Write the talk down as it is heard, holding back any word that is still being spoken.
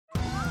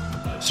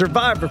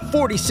Survivor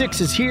 46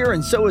 is here,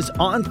 and so is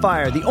On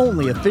Fire, the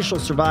only official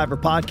Survivor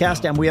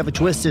podcast, and we have a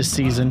twist this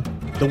season.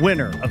 The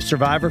winner of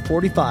Survivor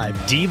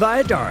 45, Dee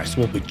Valladares,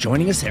 will be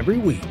joining us every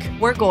week.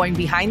 We're going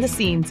behind the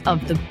scenes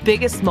of the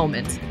biggest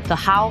moments, the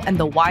how and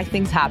the why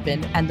things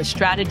happen, and the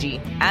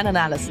strategy and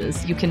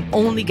analysis you can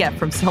only get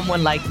from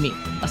someone like me,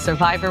 a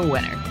Survivor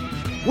winner.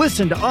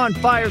 Listen to On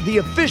Fire, the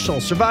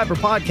official Survivor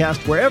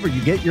podcast, wherever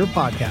you get your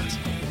podcasts.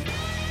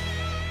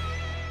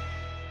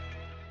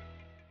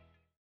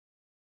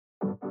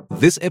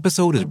 This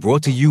episode is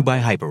brought to you by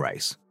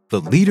Hyperice, the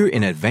leader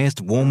in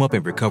advanced warm-up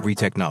and recovery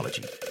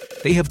technology.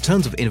 They have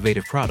tons of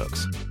innovative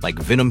products, like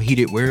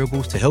Venom-heated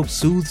wearables to help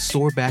soothe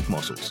sore back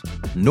muscles,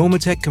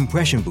 Normatec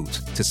compression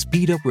boots to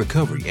speed up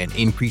recovery and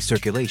increase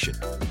circulation,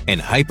 and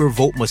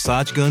Hypervolt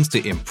massage guns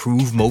to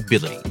improve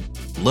mobility.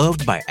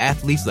 Loved by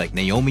athletes like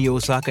Naomi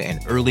Osaka and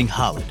Erling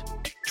Haaland.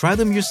 Try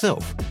them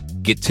yourself.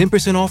 Get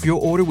 10% off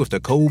your order with the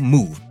code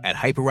MOVE at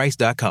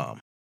Hyperice.com.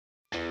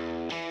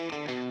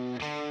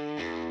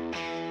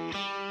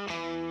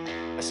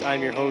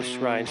 I'm your host,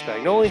 Ryan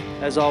Spagnoli.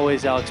 As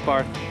always, Alex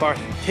Barth.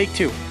 Barth, take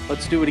two.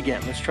 Let's do it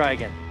again. Let's try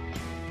again.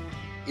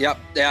 Yep.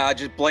 Yeah,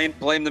 just blame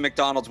the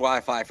McDonald's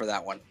Wi-Fi for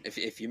that one.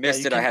 If you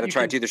missed it, I had to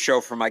try to do the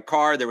show from my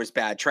car. There was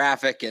bad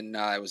traffic, and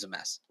it was a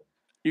mess.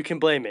 You can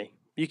blame me.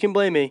 We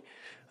kind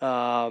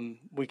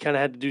of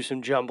had to do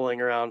some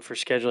jumbling around for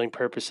scheduling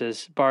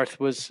purposes. Barth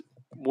was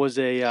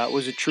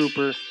a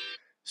trooper.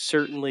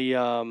 Certainly,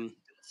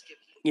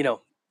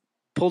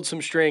 pulled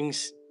some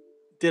strings.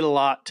 Did a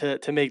lot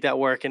to make that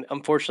work, and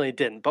unfortunately it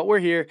didn't. But we're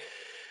here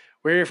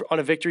on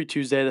a Victory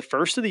Tuesday, the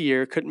first of the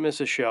year. Couldn't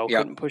miss a show. Yep.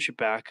 Couldn't push it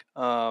back.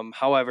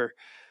 However,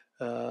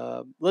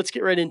 let's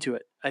get right into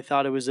it. I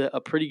thought it was a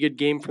pretty good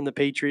game from the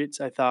Patriots.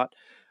 I thought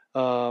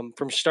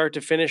from start to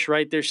finish,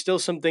 right, there's still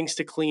some things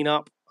to clean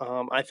up.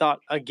 I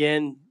thought,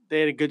 again, they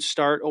had a good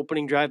start,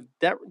 opening drive.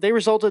 That they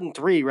resulted in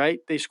 3, right?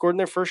 They scored in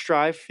their first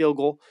drive, field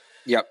goal.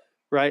 Yep.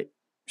 Right?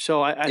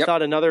 So I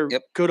thought another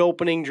good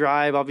opening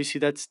drive. Obviously,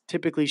 that's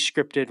typically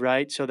scripted,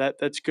 right? So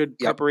that's good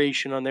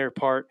preparation on their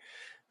part.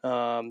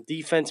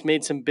 Defense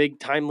made some big,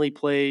 timely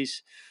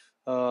plays.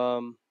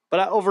 But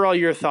overall,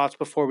 your thoughts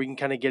before we can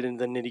kind of get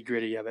into the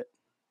nitty-gritty of it.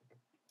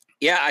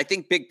 Yeah, I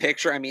think big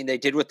picture, they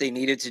did what they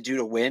needed to do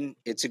to win.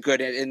 It's a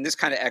good – and this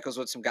kind of echoes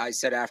what some guys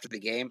said after the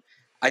game.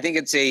 I think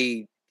it's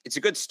a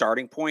good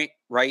starting point,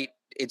 right?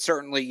 It's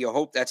certainly – you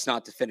hope that's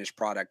not the finished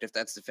product. If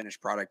that's the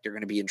finished product, you're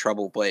going to be in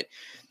trouble. But –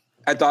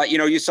 I thought,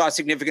 you saw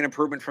significant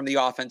improvement from the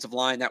offensive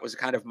line. That was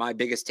kind of my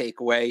biggest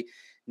takeaway.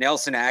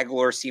 Nelson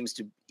Aguilar seems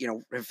to,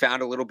 have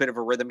found a little bit of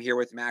a rhythm here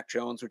with Mac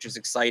Jones, which is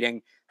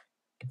exciting.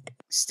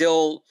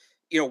 Still,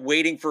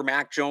 waiting for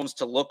Mac Jones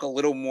to look a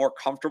little more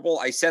comfortable.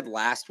 I said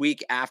last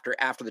week after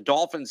the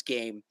Dolphins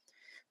game,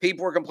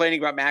 people were complaining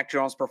about Mac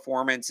Jones'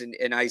 performance,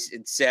 and I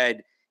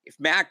said, if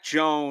Mac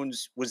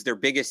Jones was their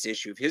biggest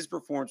issue, if his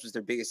performance was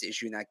their biggest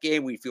issue in that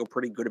game, we'd feel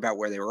pretty good about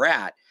where they were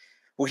at.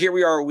 Well, here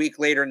we are a week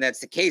later, and that's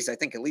the case. I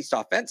think at least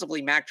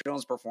offensively, Mac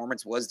Jones'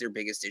 performance was their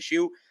biggest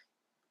issue,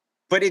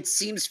 but it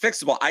seems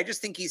fixable. I just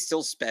think he's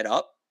still sped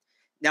up.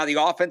 Now, the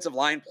offensive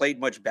line played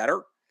much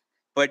better,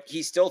 but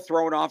he's still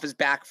throwing off his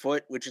back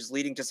foot, which is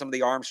leading to some of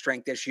the arm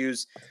strength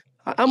issues.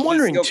 I'm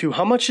wondering, too,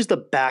 how much is the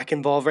back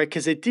involved, right?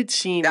 Because it did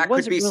seem that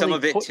could be really some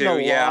of it, too,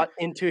 a lot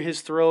into his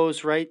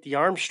throws, right? The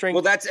arm strength.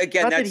 Well, that's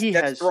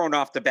thrown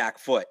off the back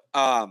foot.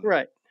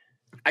 Right.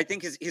 I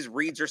think his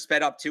reads are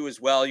sped up, too,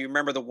 as well. You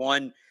remember the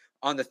one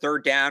on the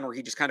third down where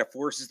he just kind of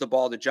forces the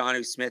ball to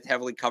Jonnu Smith,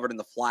 heavily covered in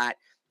the flat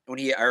when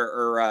he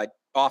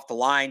off the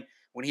line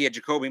when he had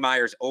Jacoby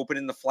Myers open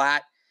in the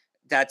flat.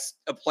 That's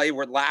a play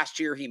where last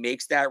year he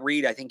makes that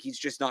read. I think he's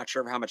just not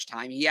sure of how much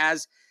time he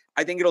has.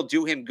 I think it'll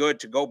do him good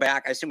to go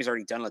back. I assume he's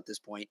already done it at this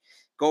point.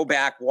 Go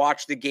back,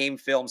 watch the game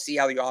film, see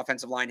how the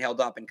offensive line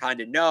held up, and kind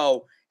of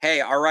know,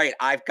 hey, all right,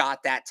 I've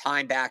got that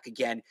time back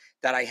again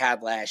that I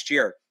had last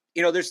year.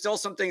 There's still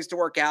some things to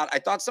work out. I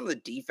thought some of the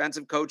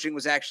defensive coaching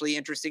was actually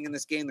interesting in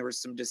this game. There were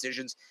some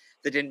decisions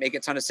that didn't make a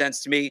ton of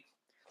sense to me.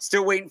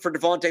 Still waiting for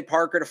Devontae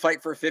Parker to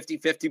fight for a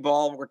 50-50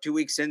 ball. We're 2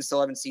 weeks in,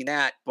 still haven't seen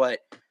that. But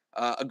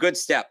a good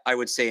step, I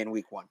would say, in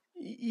week 1.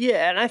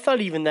 Yeah, and I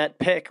thought even that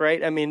pick, right?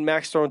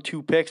 Mac's throwing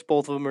 2 picks.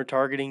 Both of them are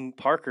targeting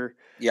Parker.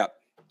 Yep,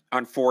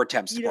 on 4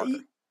 attempts to Parker.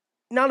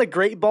 Not a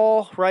great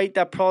ball, right?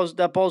 That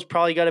ball's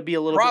probably got to be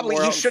a little bit more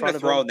Probably he shouldn't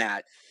have thrown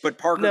that, but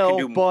Parker can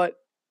do more. But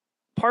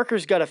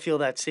Parker's got to feel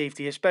that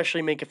safety,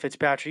 especially Minkah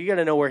Fitzpatrick. You got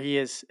to know where he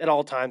is at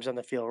all times on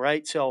the field,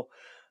 right? So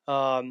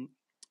I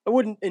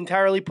wouldn't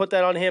entirely put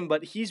that on him,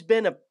 but he's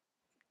been a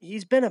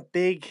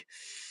big,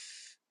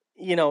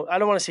 I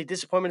don't want to say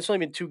disappointment. It's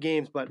only been 2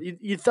 games, but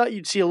you thought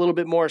you'd see a little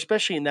bit more,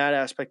 especially in that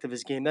aspect of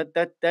his game.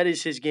 That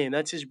is his game.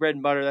 That's his bread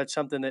and butter. That's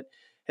something that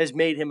has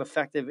made him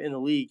effective in the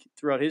league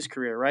throughout his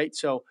career, right?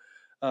 So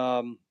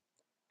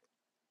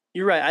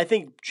you're right. I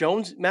think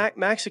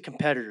Mac's a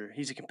competitor.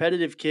 He's a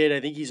competitive kid. I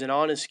think he's an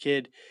honest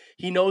kid.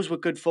 He knows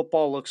what good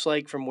football looks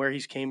like from where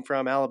he's came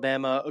from.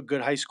 Alabama, a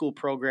good high school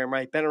program,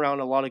 right? Been around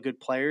a lot of good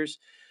players.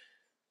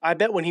 I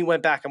bet when he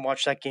went back and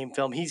watched that game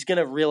film, he's going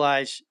to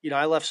realize,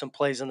 I left some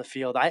plays on the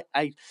field.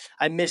 I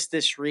missed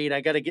this read.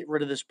 I got to get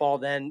rid of this ball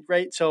then,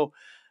 right? So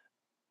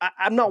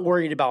I'm not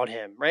worried about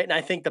him, right? And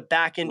I think the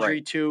back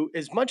injury too,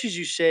 as much as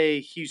you say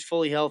he's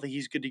fully healthy,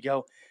 he's good to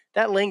go,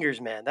 that lingers,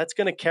 man. That's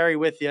going to carry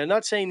with you. I'm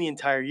not saying the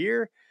entire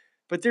year,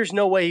 but there's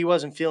no way he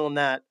wasn't feeling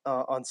that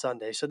on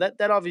Sunday. So that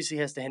obviously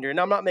has to hinder. And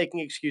I'm not making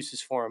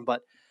excuses for him,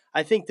 but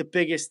I think the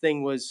biggest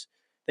thing was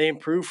they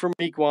improved from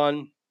week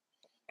one.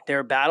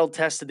 They're battle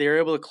tested. They were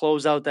able to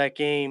close out that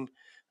game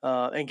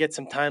and get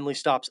some timely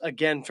stops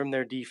again from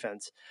their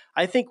defense.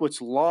 I think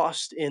what's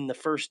lost in the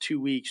first 2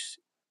 weeks,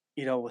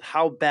 with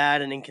how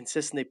bad and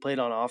inconsistent they played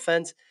on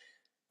offense,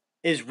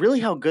 is really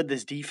how good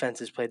this defense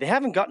has played. They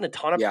haven't gotten a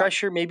ton of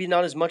pressure, maybe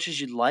not as much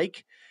as you'd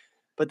like,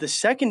 but the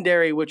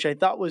secondary, which I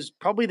thought was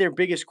probably their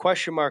biggest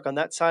question mark on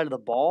that side of the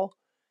ball,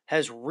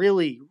 has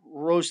really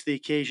rose to the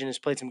occasion, has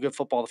played some good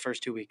football the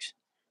first 2 weeks.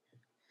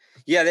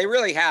 Yeah, they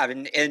really have.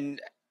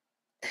 And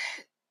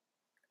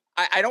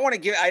I don't want to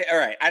give. All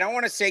right, I don't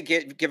want to say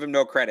give him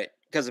no credit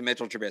because of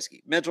Mitchell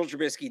Trubisky. Mitchell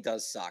Trubisky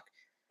does suck.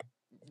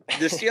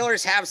 The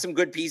Steelers have some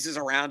good pieces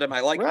around him. I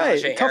like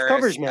Najee tough Harris.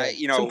 Covers, man.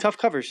 Some tough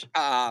covers.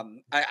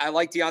 I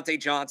like Deontay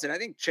Johnson. I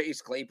think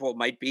Chase Claypool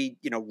might be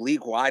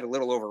league wide a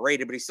little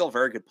overrated, but he's still a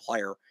very good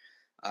player.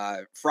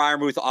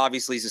 Freiermuth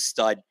obviously is a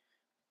stud.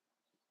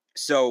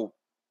 So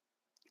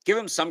give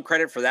him some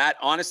credit for that.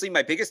 Honestly,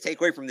 my biggest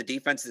takeaway from the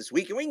defense this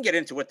week, and we can get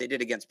into what they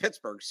did against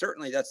Pittsburgh.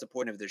 Certainly, that's the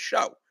point of this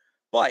show.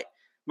 But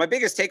my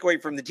biggest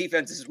takeaway from the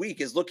defense this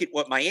week is look at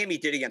what Miami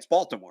did against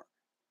Baltimore,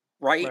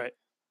 right?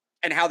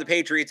 And how the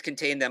Patriots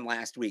contained them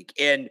last week.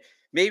 And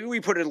maybe we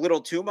put it a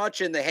little too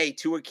much in the, hey,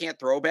 Tua can't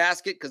throw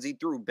basket because he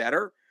threw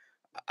better.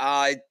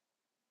 That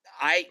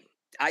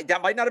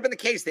might not have been the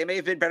case. They may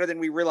have been better than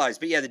we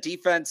realized. But yeah, the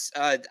defense,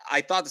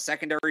 I thought the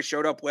secondary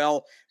showed up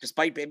well,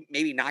 despite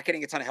maybe not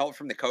getting a ton of help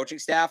from the coaching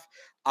staff.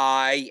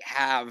 I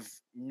have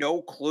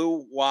no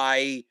clue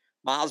why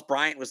Miles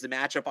Bryant was the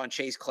matchup on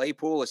Chase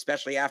Claypool,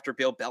 especially after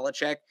Bill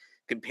Belichick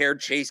compared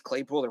Chase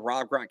Claypool to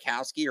Rob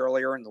Gronkowski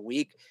earlier in the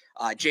week.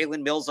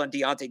 Jalen Mills on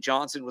Deontay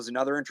Johnson was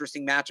another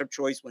interesting matchup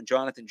choice when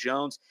Jonathan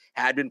Jones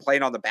had been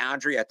playing on the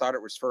boundary. I thought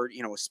it was for,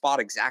 a spot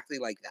exactly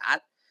like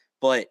that.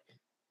 But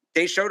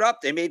they showed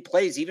up. They made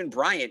plays. Even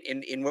Bryant,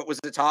 in what was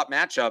the top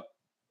matchup,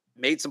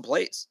 made some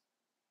plays.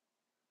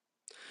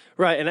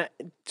 Right. And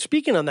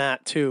speaking on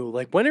that, too,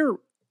 like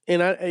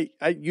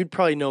you'd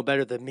probably know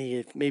better than me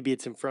if maybe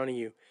it's in front of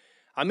you.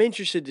 I'm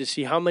interested to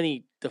see how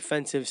many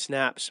defensive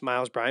snaps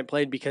Miles Bryant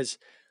played because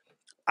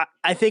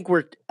I think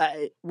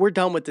we're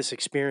done with this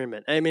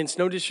experiment. I mean, it's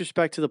no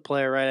disrespect to the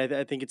player, right?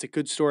 I think it's a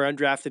good story.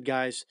 Undrafted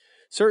guys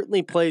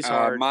certainly plays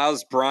hard.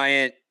 Miles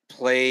Bryant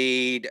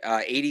played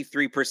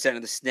 83%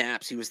 of the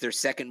snaps. He was their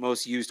second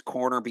most used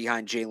corner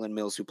behind Jalen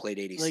Mills, who played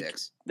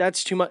 86.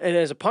 That's too much. And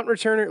as a punt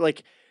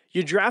returner,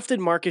 you drafted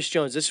Marcus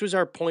Jones. This was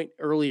our point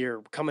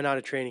earlier coming out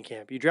of training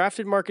camp. You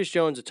drafted Marcus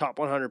Jones, a top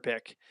 100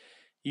 pick.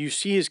 You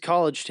see his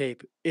college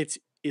tape. It's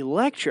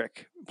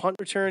electric. Punt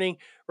returning,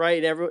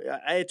 right?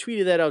 I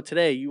tweeted that out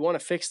today. You want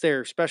to fix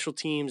their special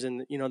teams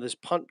and, this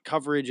punt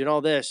coverage and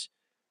all this.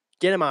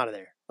 Get him out of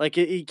there.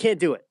 He can't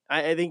do it.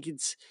 I think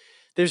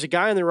there's a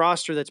guy on the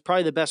roster that's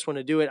probably the best one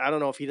to do it. I don't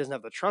know if he doesn't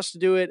have the trust to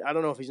do it. I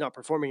don't know if he's not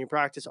performing in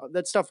practice.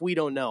 That stuff we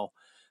don't know.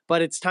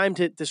 But it's time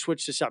to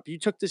switch this up. You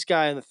took this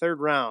guy in the third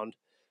round,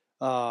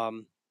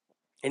 and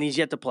he's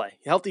yet to play.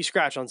 Healthy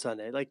scratch on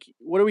Sunday.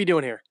 What are we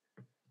doing here?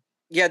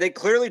 Yeah, they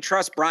clearly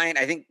trust Bryant.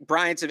 I think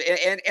Bryant's and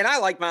I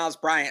like Miles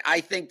Bryant.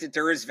 I think that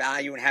there is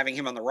value in having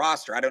him on the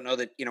roster. I don't know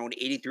that an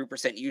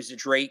 83%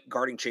 usage rate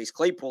guarding Chase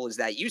Claypool is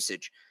that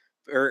usage,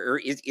 or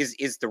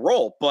is the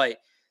role. But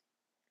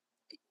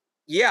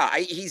yeah,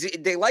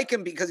 they like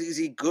him because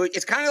he's a good.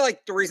 It's kind of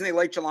like the reason they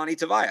like Jelani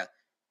Tavia.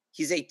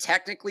 He's a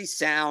technically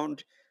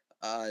sound,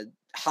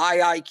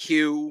 high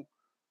IQ,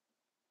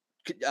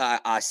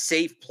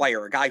 safe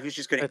player, a guy who's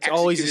just going to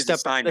execute his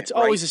assignment. That's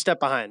always a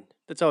step behind.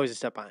 That's always a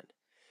step behind.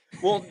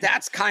 Well,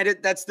 that's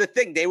the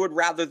thing. They would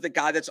rather the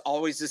guy that's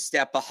always a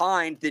step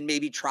behind than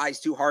maybe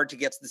tries too hard to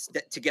get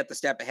the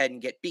step ahead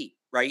and get beat,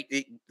 right?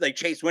 Like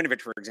Chase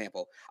Winovich, for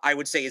example, I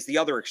would say is the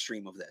other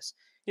extreme of this.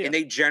 Yeah. And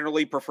they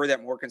generally prefer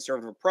that more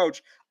conservative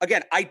approach.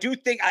 Again, I do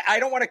think I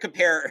don't want to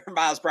compare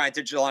Miles Bryant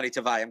to Jelani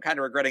Tavai. I'm kind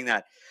of regretting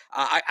that.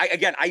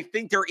 I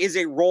think there is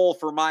a role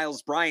for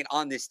Miles Bryant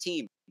on this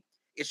team.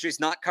 It's just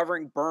not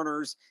covering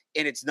burners,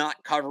 and it's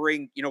not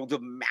covering, the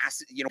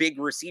massive, big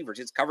receivers.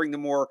 It's covering the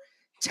more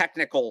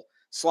technical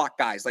slot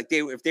guys.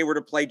 If they were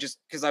to play, just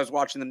because I was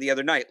watching them the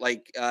other night,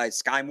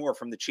 Sky Moore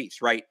from the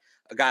Chiefs, right?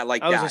 A guy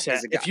like that.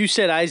 If you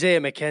said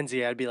Isaiah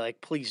McKenzie, I'd be like,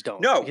 please don't.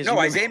 No,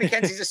 Isaiah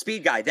McKenzie's a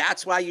speed guy.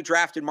 That's why you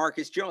drafted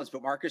Marcus Jones.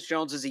 But Marcus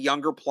Jones is a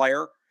younger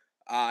player.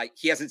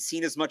 He hasn't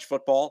seen as much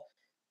football.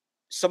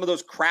 Some of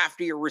those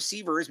craftier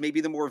receivers,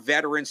 maybe the more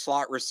veteran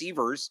slot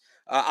receivers.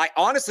 I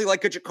honestly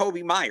like a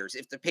Jacoby Myers.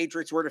 If the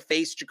Patriots were to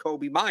face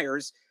Jacoby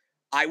Myers,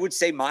 I would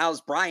say Miles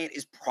Bryant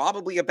is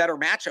probably a better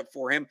matchup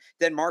for him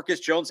than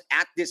Marcus Jones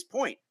at this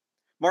point.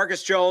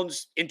 Marcus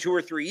Jones in 2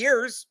 or 3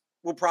 years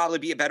will probably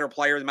be a better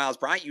player than Miles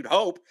Bryant. You'd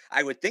hope.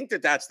 I would think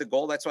that that's the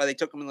goal. That's why they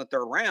took him in the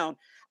 3rd round.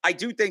 I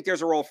do think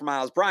there's a role for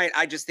Miles Bryant.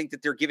 I just think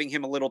that they're giving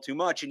him a little too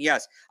much. And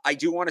yes, I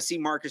do want to see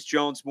Marcus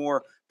Jones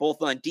more,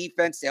 both on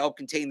defense to help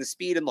contain the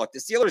speed. And look, the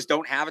Steelers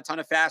don't have a ton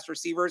of fast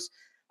receivers.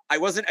 I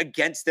wasn't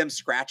against them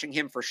scratching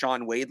him for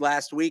Shaun Wade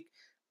last week.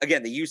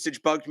 Again, the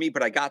usage bugged me,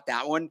 but I got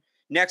that one.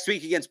 Next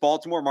week against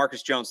Baltimore,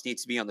 Marcus Jones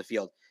needs to be on the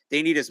field.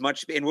 They need as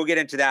much, and we'll get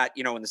into that,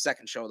 in the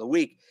second show of the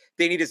week.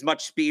 They need as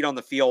much speed on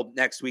the field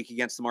next week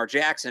against Lamar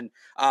Jackson.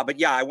 But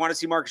yeah, I want to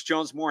see Marcus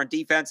Jones more on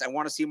defense. I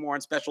want to see more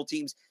on special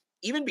teams.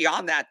 Even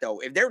beyond that, though,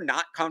 if they're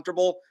not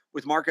comfortable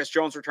with Marcus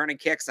Jones returning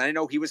kicks, and I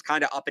know he was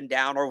kind of up and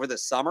down over the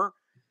summer,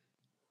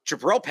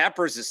 Jabril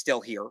Peppers is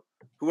still here,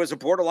 who was a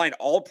borderline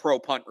all-pro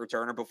punt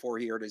returner before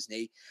he hurt his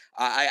knee.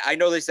 I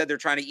know they said they're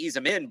trying to ease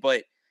him in,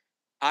 but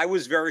I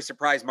was very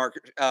surprised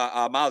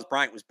Miles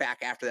Bryant was back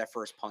after that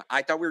first punt.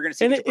 I thought we were going to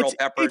see Jabril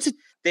Peppers.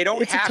 They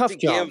don't have to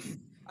give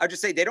 – I would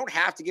just say they don't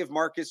have to give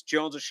Marcus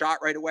Jones a shot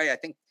right away. I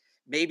think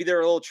maybe they're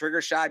a little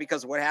trigger shy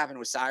because of what happened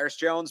with Cyrus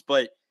Jones,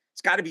 but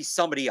it's got to be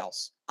somebody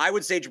else. I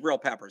would say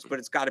Jabril Peppers, but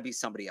it's got to be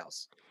somebody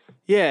else.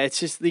 Yeah, it's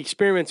just the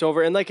experiment's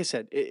over. And like I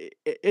said,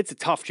 it's a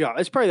tough job.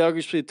 It's probably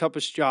arguably the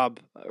toughest job.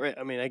 Right?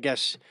 I mean, I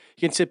guess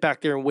you can sit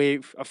back there and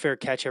wave a fair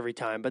catch every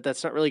time, but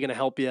that's not really going to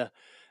help you.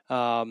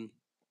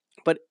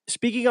 But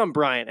speaking on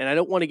Bryant, and I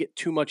don't want to get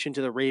too much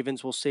into the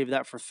Ravens. We'll save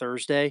that for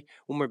Thursday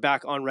when we're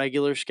back on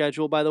regular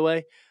schedule, by the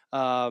way.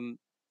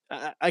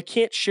 I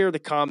can't share the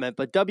comment,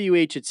 but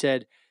WH had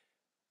said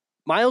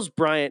Miles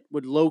Bryant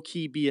would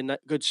low-key be a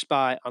good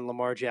spy on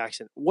Lamar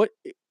Jackson. What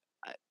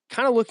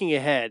kind of looking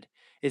ahead,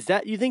 is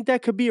that you think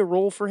that could be a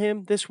role for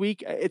him this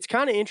week? It's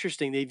kind of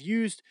interesting. They've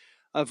used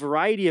a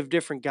variety of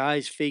different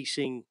guys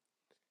facing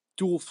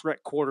dual threat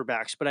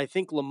quarterbacks, but I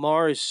think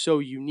Lamar is so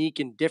unique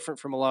and different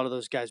from a lot of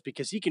those guys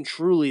because he can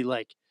truly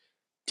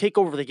take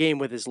over the game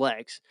with his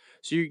legs.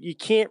 So you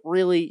can't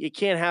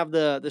have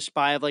the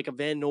spy of like a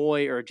Van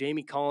Noy or a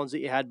Jamie Collins that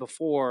you had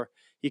before.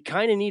 You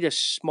kind of need a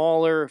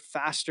smaller,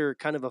 faster,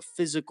 kind of a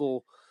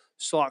physical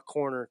slot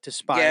corner to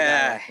spy a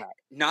guy like that.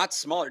 Not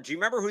smaller. Do you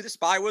remember who the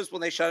spy was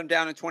when they shut him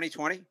down in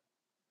 2020?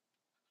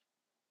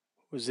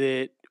 Was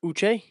it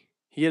Uche?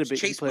 He had a big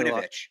Chase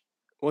Winovich.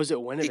 Was it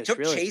Winovich? They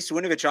took Chase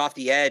Winovich off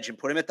the edge and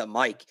put him at the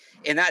mic.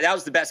 And that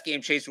was the best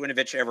game Chase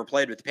Winovich ever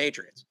played with the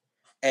Patriots.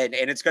 And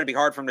it's going to be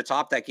hard for him to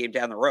top that game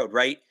down the road,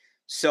 right?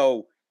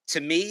 So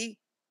to me,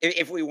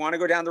 if we want to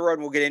go down the road,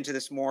 and we'll get into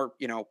this more,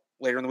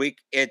 later in the week,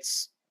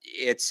 it's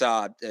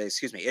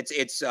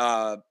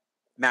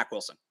Mack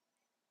Wilson.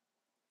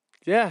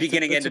 Yeah.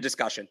 Beginning into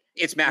discussion.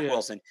 It's Mack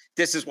Wilson.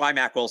 This is why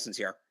Mack Wilson's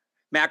here.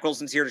 Mack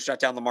Wilson's here to shut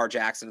down Lamar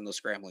Jackson and those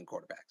scrambling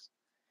quarterbacks.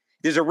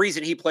 There's a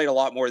reason he played a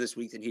lot more this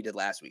week than he did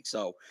last week.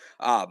 So,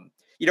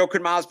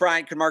 could Miles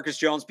Bryant, could Marcus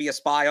Jones be a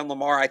spy on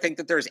Lamar? I think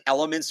that there's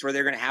elements where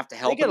they're going to have to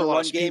help in the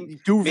run game.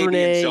 Duvernay,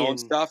 maybe in zone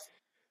stuff.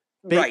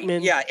 Bateman.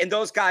 Right. Yeah. And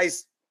those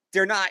guys,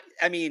 they're not,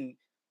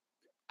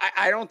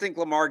 I don't think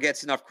Lamar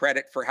gets enough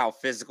credit for how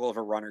physical of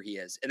a runner he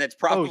is. And that's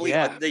probably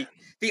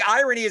the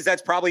irony is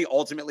that's probably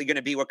ultimately going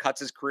to be what cuts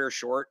his career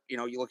short.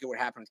 You look at what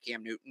happened with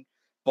Cam Newton,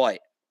 but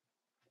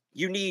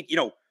you need,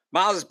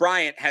 Miles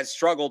Bryant has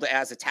struggled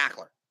as a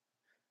tackler.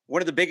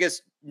 One of the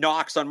biggest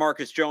knocks on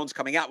Marcus Jones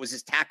coming out was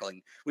his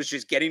tackling, was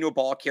just getting to a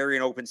ball carrier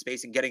in open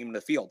space and getting him in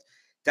the field.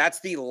 That's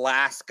the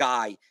last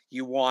guy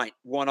you want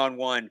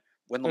one-on-one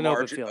when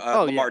Lamar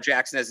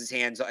Jackson has his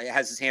hand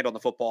on the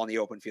football in the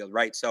open field,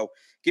 right? So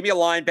give me a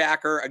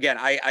linebacker. Again,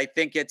 I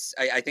think it's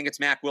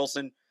Mack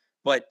Wilson,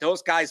 but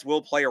those guys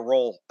will play a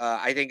role.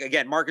 I think,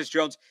 again, Marcus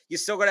Jones, you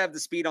still got to have the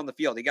speed on the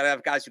field. You got to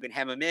have guys who can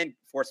hem him in,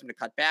 force him to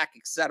cut back,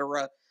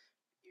 etc.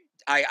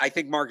 I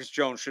think Marcus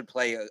Jones should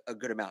play a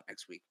good amount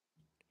next week.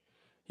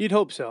 You'd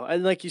hope so.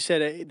 And like you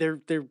said,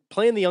 they're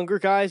playing the younger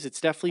guys.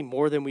 It's definitely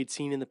more than we'd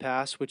seen in the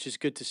past, which is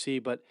good to see.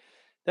 But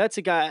that's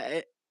a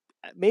guy,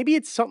 maybe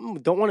it's something we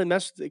don't want to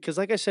mess with, because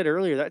like I said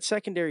earlier, that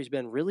secondary's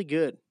been really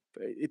good.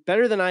 It's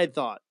better than I had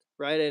thought,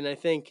 right? And I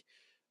think,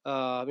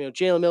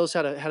 Jalen Mills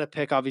had a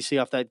pick, obviously,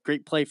 off that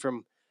great play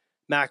from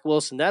Mack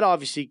Wilson. That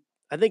obviously,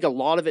 I think a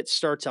lot of it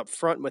starts up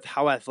front with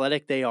how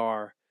athletic they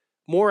are,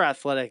 more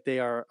athletic they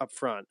are up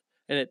front.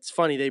 And it's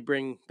funny, they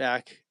bring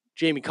back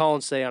Jamie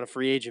Collins today on a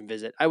free agent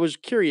visit. I was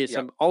curious. Yep.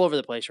 I'm all over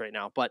the place right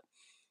now, but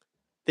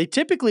they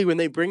typically, when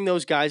they bring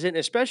those guys in,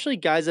 especially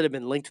guys that have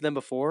been linked to them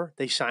before,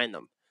 they sign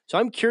them. So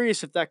I'm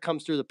curious if that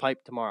comes through the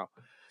pipe tomorrow.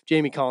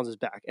 Jamie Collins is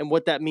back, and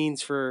what that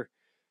means for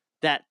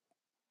that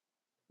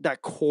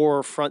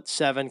core front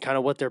seven, kind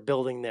of what they're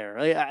building there.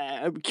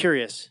 I'm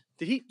curious.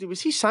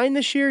 Was he signed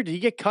this year? Did he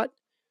get cut?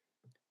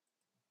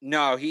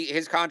 No,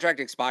 his contract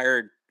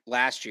expired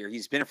last year.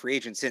 He's been a free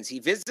agent since. He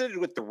visited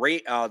with the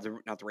Raiders,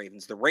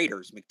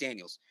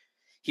 McDaniels.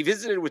 He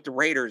visited with the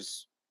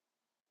Raiders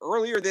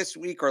earlier this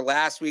week or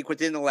last week,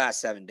 within the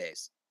last 7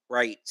 days,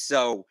 right?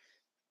 So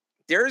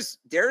there's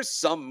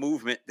some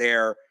movement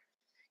there.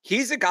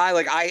 He's a guy,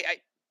 like,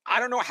 I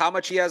don't know how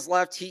much he has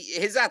left.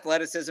 His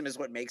athleticism is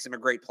what makes him a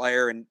great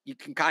player, and you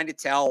can kind of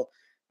tell,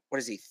 what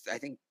is he? I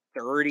think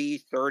 30,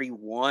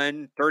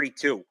 31,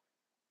 32.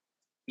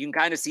 You can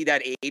kind of see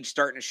that age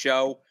starting to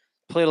show.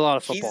 Played a lot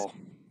of football.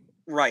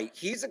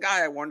 He's a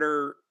guy I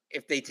wonder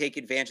if they take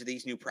advantage of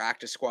these new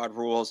practice squad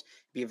rules.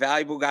 Be a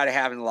valuable guy to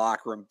have in the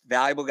locker room,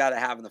 valuable guy to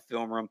have in the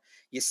film room.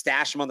 You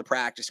stash him on the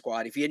practice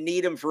squad. If you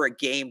need him for a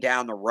game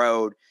down the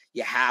road,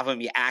 you have him,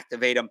 you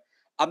activate him.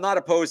 I'm not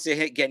opposed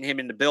to getting him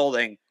in the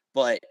building,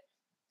 but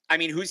I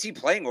mean, who's he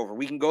playing over?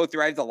 We can go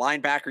through. I have the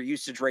linebacker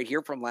usage right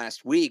here from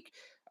last week.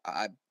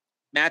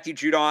 Matthew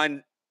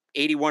Judon,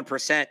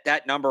 81%.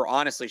 That number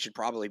honestly should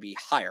probably be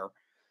higher.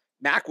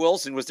 Mac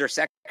Wilson was their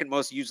second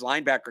most used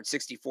linebacker at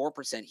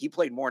 64%. He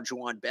played more than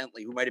Juwan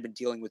Bentley, who might have been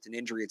dealing with an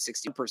injury at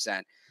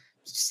 60%.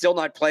 Still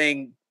not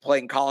playing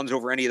Collins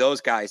over any of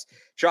those guys.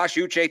 Josh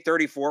Uche,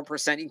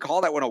 34%. You can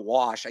call that one a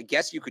wash. I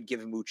guess you could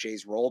give him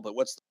Uche's role, but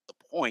what's the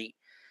point?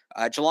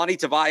 Jelani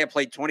Tavaya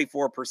played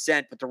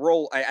 24%, but the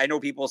role, I know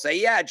people say,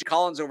 yeah,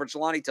 Collins over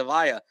Jelani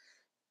Tavaya.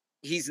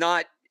 He's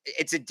not,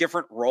 it's a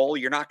different role.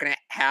 You're not going to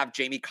have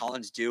Jamie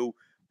Collins do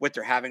what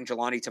they're having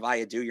Jelani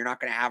Tavaya do. You're not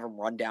going to have him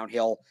run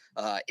downhill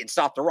and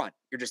stop the run.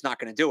 You're just not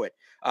going to do it.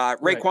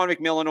 Raekwon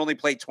McMillan only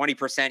played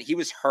 20%. He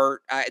was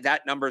hurt.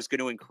 That number is going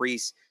to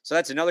increase. So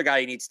that's another guy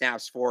you need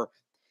snaps for.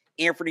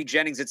 Anthony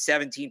Jennings at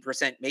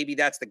 17%. Maybe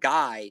that's the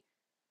guy,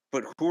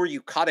 but who are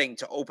you cutting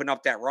to open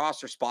up that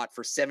roster spot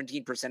for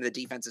 17% of the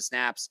defensive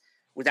snaps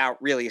without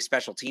really a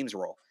special teams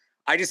role?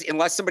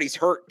 Unless somebody's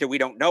hurt that we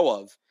don't know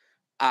of,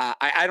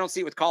 I don't see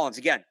it with Collins.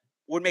 Again,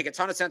 would make a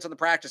ton of sense on the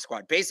practice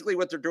squad. Basically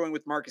what they're doing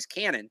with Marcus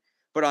Cannon,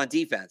 but on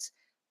defense.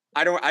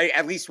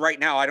 At least right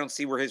now, I don't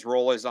see where his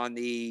role is on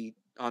the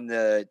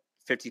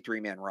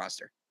 53-man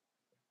roster.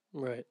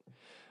 Right.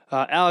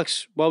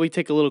 Alex, while we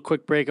take a little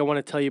quick break, I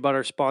want to tell you about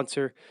our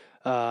sponsor.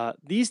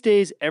 These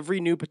days, every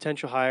new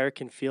potential hire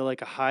can feel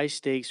like a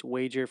high-stakes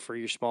wager for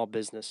your small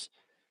business.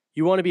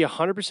 You want to be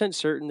 100%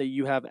 certain that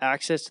you have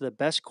access to the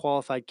best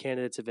qualified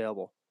candidates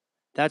available.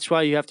 That's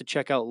why you have to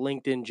check out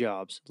LinkedIn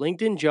Jobs.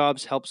 LinkedIn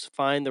Jobs helps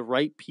find the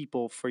right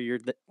people for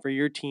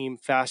your team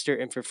faster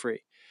and for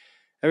free.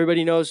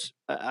 Everybody knows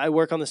I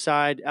work on the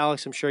side.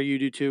 Alex, I'm sure you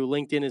do too.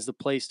 LinkedIn is the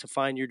place to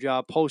find your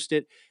job. Post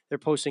it. They're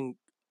posting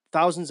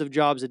thousands of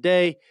jobs a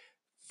day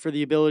for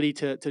the ability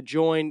to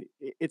join.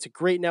 It's a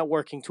great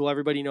networking tool.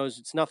 Everybody knows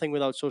it's nothing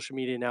without social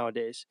media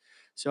nowadays.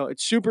 So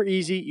it's super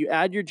easy. You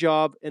add your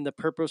job and the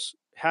purpose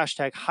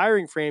hashtag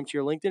hiring frame to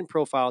your LinkedIn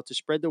profile to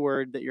spread the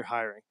word that you're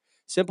hiring.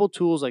 Simple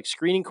tools like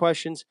screening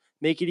questions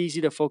make it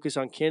easy to focus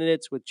on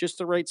candidates with just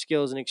the right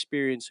skills and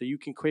experience so you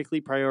can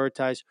quickly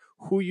prioritize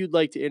who you'd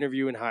like to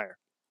interview and hire.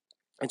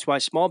 It's why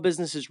small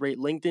businesses rate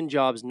LinkedIn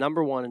Jobs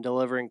 #1 in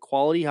delivering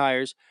quality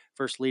hires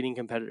versus leading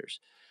competitors.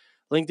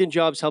 LinkedIn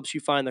Jobs helps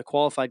you find the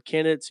qualified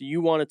candidates you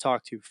want to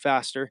talk to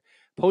faster.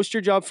 Post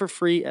your job for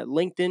free at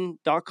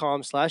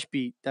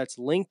linkedin.com/beat. That's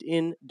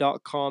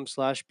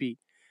linkedin.com/beat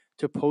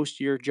to post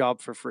your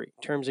job for free.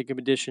 Terms and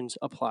conditions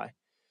apply.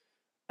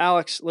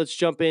 Alex, let's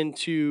jump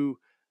into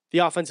the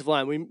offensive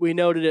line. We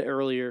noted it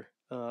earlier.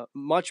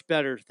 Much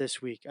better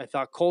this week. I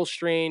thought Cole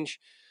Strange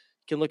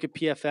can look at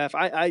PFF.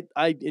 I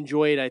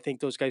enjoy it. I think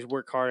those guys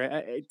work hard.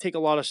 I take a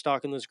lot of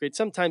stock in those grades.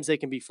 Sometimes they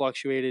can be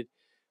fluctuated.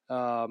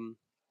 I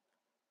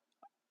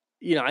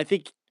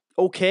think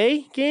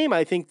okay game.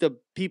 I think the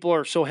people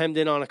are so hemmed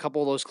in on a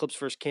couple of those clips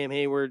versus Cam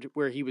Hayward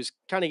where he was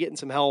kind of getting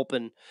some help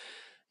and,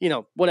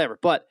 whatever.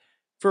 But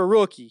for a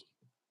rookie,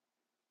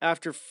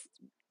 after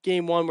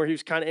game one where he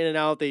was kind of in and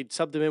out, they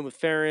subbed him in with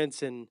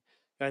Ferentz, and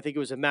I think it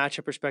was a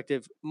matchup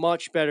perspective,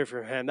 much better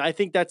for him. I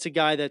think that's a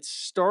guy that's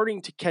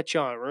starting to catch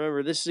on.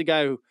 Remember, this is a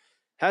guy who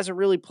hasn't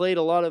really played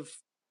a lot of,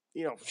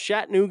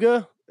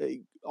 Chattanooga.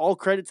 All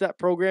credit to that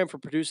program for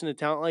producing a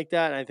talent like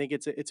that. And I think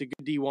it's a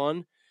good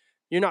D1.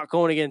 You're not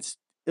going against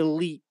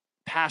elite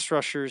pass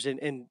rushers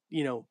and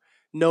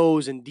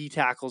nose and D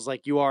tackles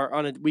like you are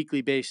on a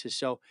weekly basis.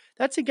 So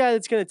that's a guy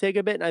that's going to take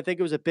a bit. And I think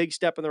it was a big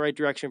step in the right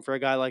direction for a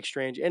guy like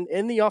Strange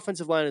and the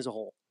offensive line as a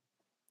whole.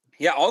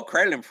 Yeah, I'll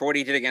credit him for what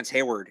he did against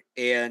Hayward.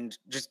 And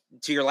just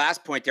to your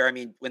last point there, I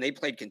mean, when they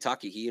played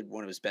Kentucky, he had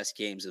one of his best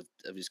games of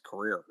his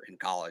career in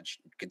college.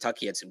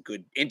 Kentucky had some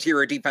good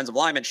interior defensive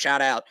linemen.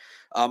 Shout out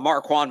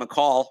Marquand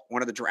McCall,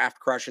 one of the draft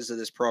crushes of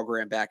this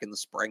program back in the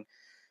spring.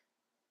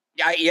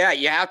 Yeah,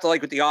 you have to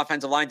like what the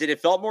offensive line did. It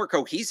felt more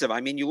cohesive.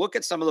 I mean, you look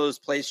at some of those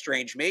plays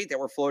Strange made that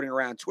were floating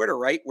around Twitter,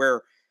 right,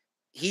 where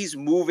he's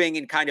moving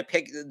and kind of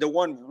pick the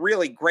one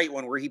really great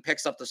one where he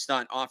picks up the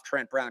stunt off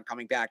Trent Brown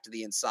coming back to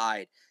the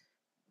inside.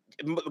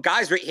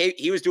 Guys,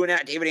 he was doing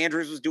that. David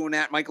Andrews was doing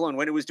that. Michael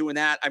Onwenu was doing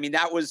that. I mean,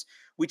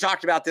 we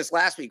talked about this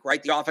last week,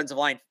 right? The offensive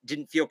line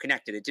didn't feel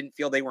connected. It didn't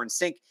feel they were in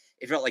sync.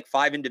 It felt like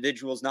 5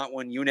 individuals, not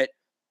one unit.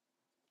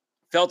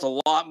 Felt a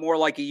lot more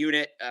like a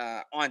unit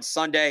on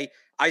Sunday.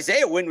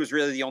 Isaiah Wynn was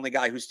really the only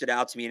guy who stood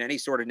out to me in any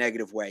sort of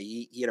negative way.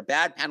 He had a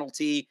bad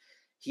penalty.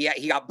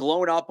 He got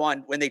blown up on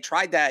when they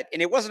tried that, and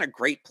it wasn't a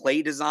great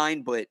play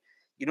design, but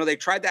they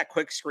tried that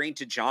quick screen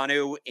to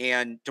Jonnu,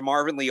 and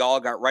DeMarvin Leal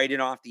got right in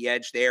off the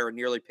edge there and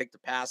nearly picked the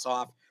pass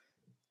off.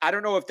 I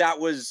don't know if that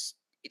was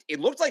 –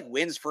 it looked like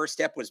Wynn's first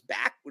step was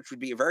back, which would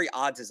be a very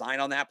odd design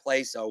on that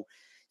play. So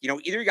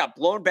either he got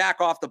blown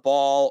back off the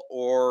ball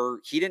or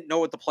he didn't know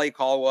what the play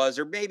call was,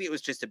 or maybe it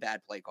was just a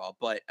bad play call.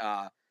 But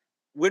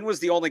Wynn was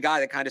the only guy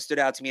that kind of stood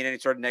out to me in any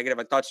sort of negative.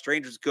 I thought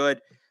Strange was good.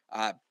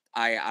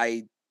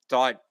 I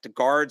thought the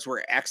guards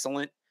were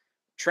excellent.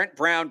 Trent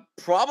Brown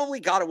probably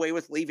got away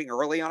with leaving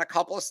early on a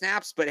couple of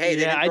snaps, but hey,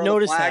 they didn't I throw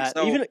noticed the flag, that.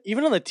 so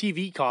Even on the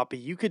TV copy,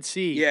 you could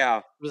see. yeah,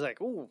 it was like,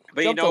 ooh,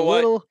 but jumped you know a what?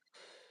 little.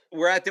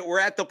 We're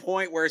at the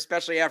point where,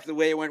 especially after the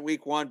way it went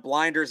week 1,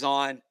 blinders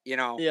on.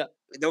 Yeah.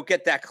 They'll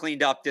get that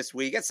cleaned up this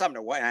week. It's something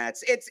to watch.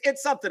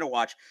 It's something to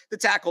watch. The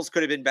tackles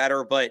could have been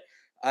better, but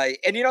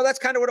and that's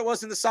kind of what it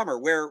was in the summer,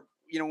 where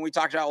when we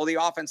talked about the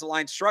offensive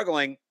line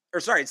struggling, or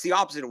sorry, it's the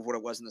opposite of what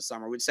it was in the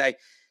summer. We'd say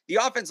the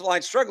offensive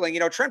line struggling.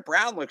 Trent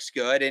Brown looks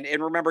good, and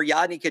remember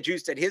Yadni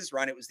Kajust at his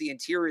run, it was the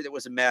interior that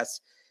was a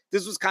mess.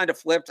 This was kind of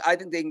flipped. I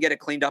think they can get it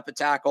cleaned up at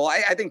tackle.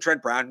 I think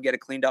Trent Brown can get it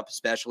cleaned up,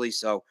 especially.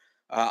 So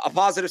a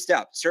positive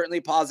step, certainly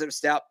a positive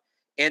step.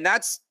 And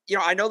that's,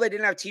 I know they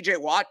didn't have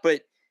TJ Watt,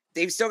 but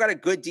they've still got a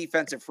good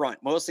defensive front,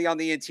 mostly on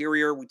the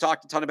interior. We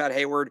talked a ton about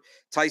Hayward.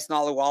 Tyson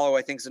Aluwalo,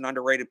 I think, is an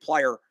underrated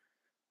player.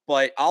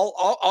 But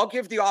I'll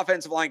give the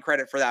offensive line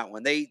credit for that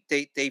one. They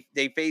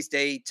faced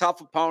a tough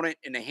opponent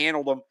and they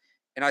handled them,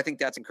 and I think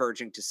that's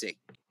encouraging to see.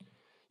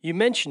 You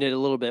mentioned it a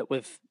little bit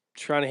with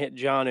trying to hit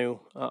Jonnu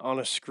on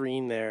a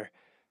screen there.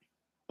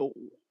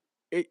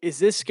 Is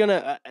this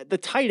gonna the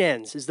tight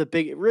ends is the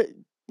big,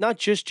 not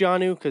just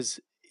Jonnu, because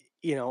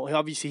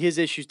obviously his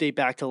issues date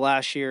back to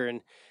last year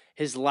and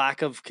his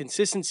lack of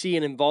consistency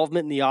and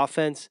involvement in the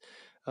offense.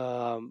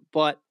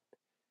 But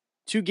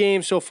 2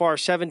 games so far,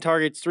 7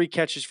 targets, 3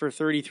 catches for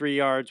 33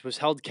 yards, was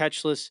held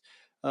catchless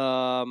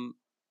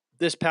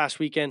this past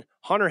weekend.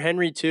 Hunter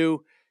Henry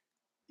too.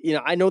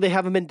 I know they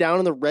haven't been down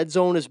in the red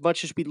zone as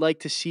much as we'd like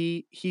to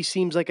see. He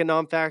seems like a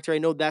non-factor. I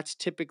know that's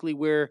typically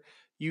where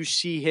you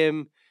see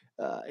him,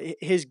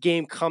 his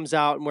game comes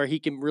out and where he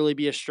can really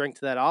be a strength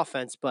to that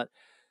offense. But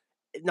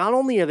not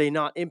only are they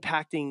not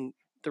impacting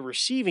the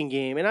receiving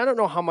game, and I don't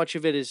know how much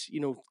of it is,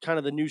 kind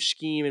of the new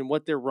scheme and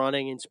what they're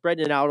running and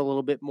spreading it out a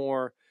little bit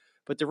more,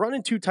 but they're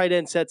running 2 tight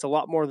end sets a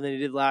lot more than they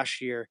did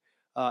last year.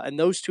 And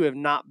those 2 have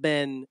not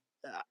been,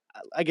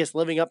 I guess,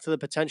 living up to the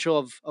potential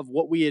of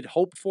what we had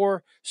hoped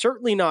for.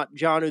 Certainly not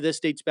Jonnu. This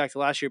dates back to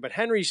last year, but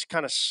Henry's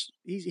kind of,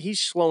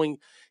 he's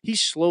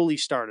slowly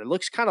started.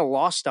 Looks kind of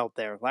lost out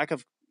there. Lack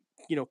of,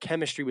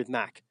 chemistry with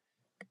Mac.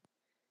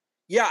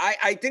 Yeah,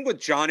 I think with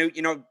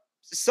Jonnu,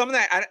 some of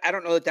that, I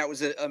don't know that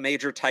was a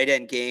major tight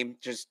end game,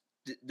 just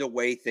the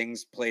way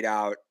things played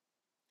out.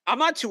 I'm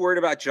not too worried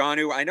about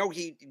Jonnu. I know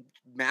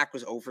Mac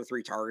was 0 for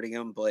 3 targeting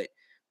him, but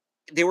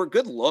they were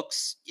good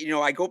looks.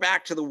 I go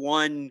back to the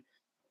one,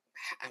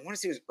 I want to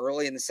say it was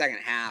early in the second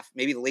half,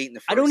 maybe late in the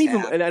first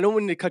half. And I don't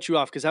want to cut you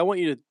off because I want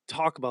you to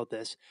talk about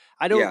this.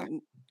 I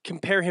don't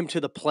compare him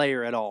to the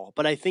player at all,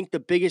 but I think the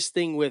biggest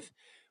thing with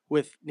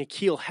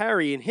N'Keal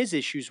Harry and his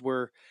issues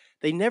were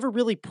they never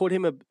really put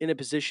him in a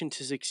position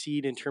to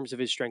succeed in terms of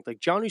his strength. Like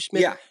Jonnu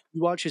Smith,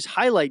 you watch his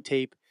highlight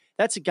tape,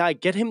 that's a guy,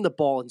 get him the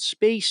ball in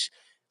space,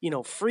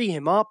 free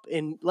him up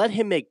and let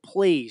him make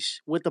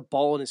plays with the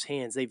ball in his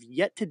hands. They've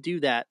yet to do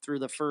that through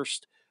the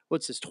first,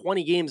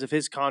 20 games of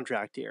his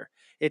contract here.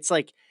 It's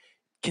like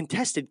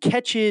contested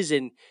catches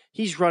and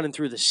he's running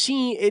through the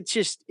seam. It's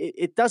just,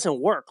 it doesn't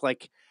work.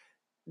 Like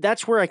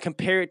that's where I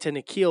compare it to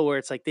N'Keal, where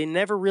it's like they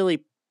never really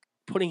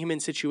putting him in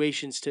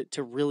situations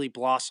to really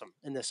blossom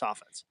in this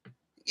offense.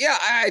 Yeah,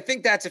 I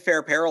think that's a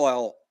fair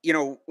parallel.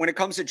 When it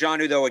comes to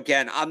Jonnu, though,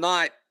 again, I'm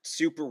not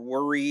super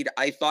worried.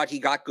 I thought he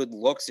got good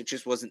looks. It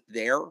just wasn't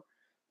there.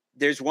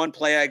 There's one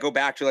play I go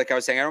back to, like I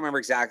was saying, I don't remember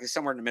exactly,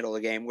 somewhere in the middle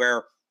of the game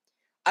where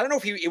I don't know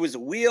if it was a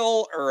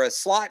wheel or a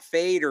slot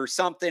fade or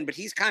something, but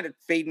he's kind of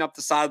fading up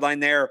the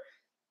sideline there.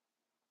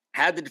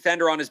 Had the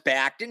defender on his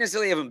back. Didn't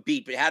necessarily have him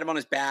beat, but had him on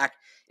his back.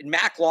 And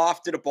Mac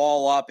lofted a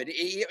ball up, and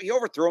he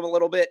overthrew him a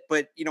little bit,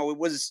 but it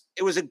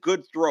was a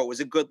good throw. It was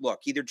a good look.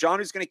 Either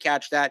Jonnu's going to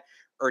catch that,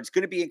 or it's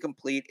going to be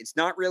incomplete. It's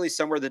not really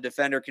somewhere the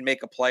defender can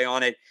make a play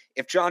on it.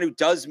 If Jonnu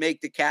does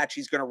make the catch,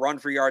 he's going to run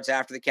for yards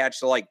after the catch.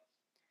 So, like,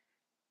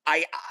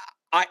 I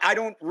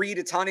don't read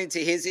a ton into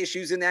his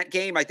issues in that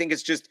game. I think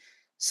it's just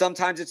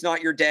sometimes it's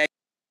not your day.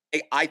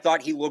 I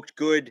thought he looked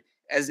good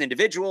as an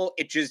individual.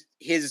 It just,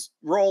 his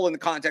role in the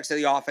context of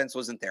the offense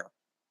wasn't there.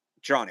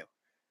 Jonnu.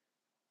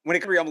 When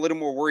it comes to, I'm a little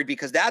more worried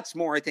because that's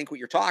more, I think, what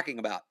you're talking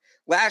about.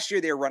 Last year,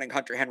 they were running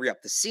Hunter Henry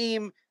up the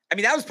seam. I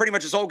mean, that was pretty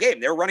much his whole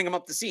game. They were running him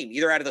up the seam,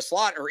 either out of the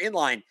slot or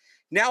inline.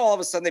 Now, all of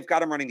a sudden, they've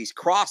got him running these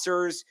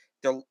crossers.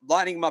 They're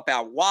lining him up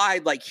out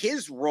wide. Like,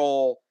 his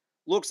role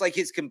looks like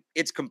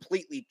it's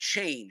completely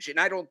changed. And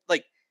I don't,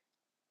 like,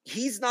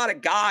 he's not a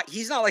guy,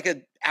 he's not like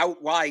an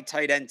out wide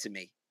tight end to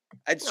me.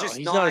 He's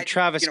not a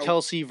Travis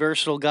Kelce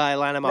versatile guy,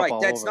 line him up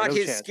all that's over. Not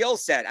his skill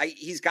set.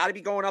 He's got to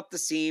be going up the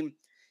seam.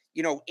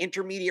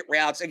 Intermediate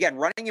routes. Again,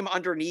 running him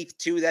underneath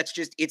too,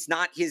 it's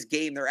not his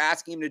game. They're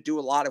asking him to do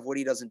a lot of what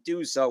he doesn't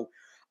do. So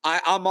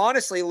I'm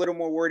honestly a little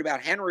more worried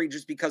about Henry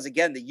just because,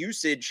 again, the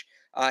usage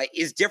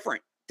is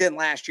different than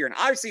last year. And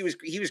obviously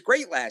he was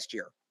great last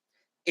year.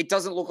 It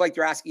doesn't look like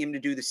they're asking him to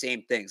do the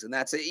same things. And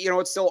that's,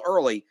 it's still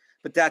early,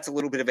 but that's a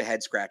little bit of a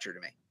head scratcher to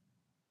me.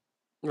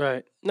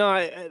 Right. No,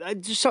 I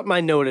just something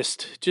I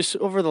noticed just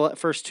over the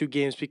first two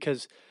games,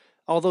 because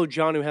although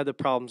Jonnu had the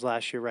problems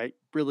last year, right,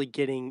 really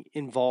getting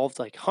involved,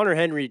 like Hunter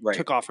Henry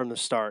took off from the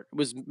start. It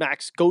was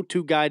Mac's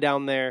go-to guy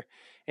down there,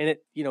 and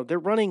they're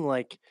running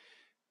like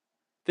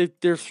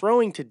they're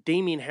throwing to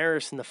Damian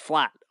Harris in the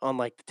flat on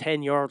like the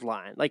 10-yard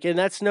line. Like, and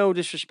that's no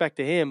disrespect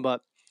to him,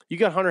 but you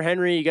got Hunter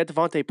Henry, you got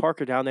Devontae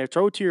Parker down there.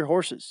 Throw it to your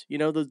horses.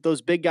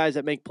 Those big guys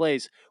that make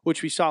plays,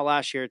 which we saw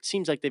last year. It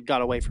seems like they've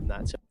got away from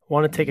that. So,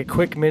 want to take a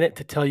quick minute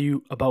to tell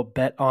you about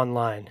Bet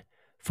Online.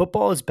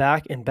 Football is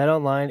back, and Bet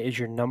Online is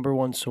your number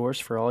one source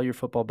for all your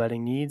football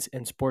betting needs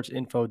and sports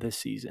info this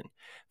season.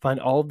 Find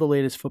all of the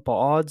latest football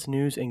odds,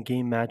 news, and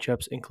game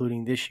matchups,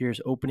 including this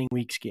year's opening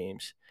week's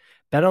games.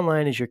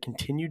 BetOnline is your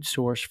continued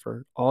source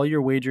for all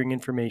your wagering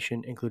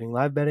information, including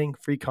live betting,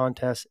 free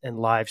contests, and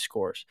live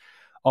scores.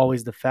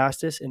 Always the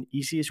fastest and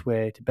easiest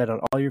way to bet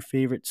on all your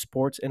favorite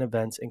sports and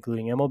events,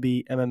 including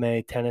MLB,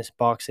 MMA, tennis,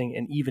 boxing,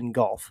 and even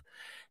golf.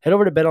 Head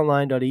over to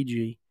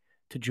betonline.ag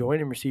to join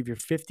and receive your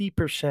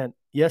 50%,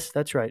 yes,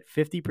 that's right,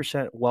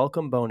 50%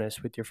 welcome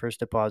bonus with your first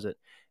deposit.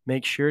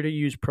 Make sure to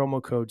use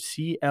promo code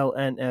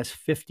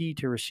CLNS50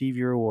 to receive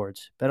your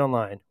rewards.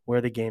 BetOnline,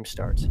 where the game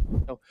starts.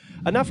 So,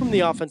 enough from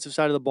the offensive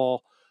side of the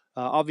ball.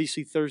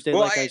 Obviously, Thursday,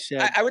 I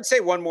said. I would say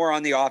one more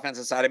on the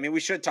offensive side. I mean, we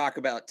should talk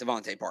about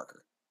Devontae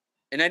Parker.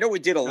 And I know we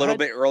did a little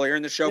bit earlier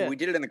in the show, but we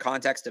did it in the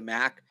context of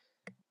Mac.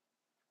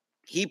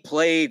 He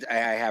played, I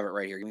have it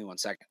right here. Give me 1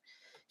 second.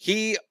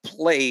 He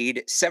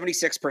played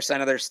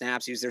 76% of their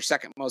snaps. He was their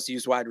second most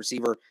used wide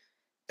receiver.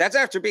 That's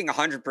after being a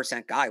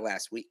 100% guy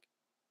last week.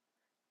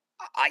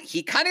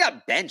 He kind of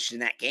got benched in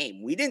that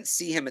game. We didn't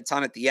see him a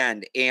ton at the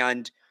end.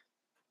 And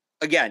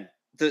again,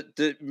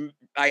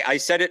 I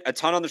said it a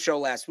ton on the show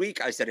last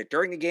week. I said it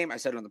during the game. I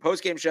said it on the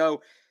post-game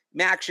show.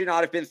 Mac should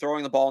not have been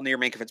throwing the ball near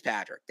Minkah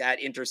Fitzpatrick. That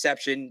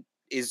interception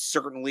is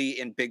certainly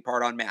in big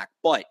part on Mac.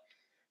 But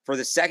for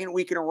the second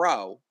week in a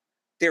row,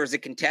 there's a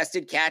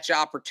contested catch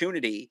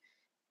opportunity,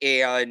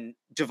 and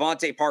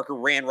Devontae Parker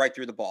ran right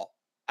through the ball.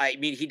 I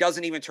mean, he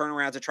doesn't even turn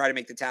around to try to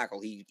make the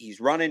tackle. He's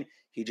running.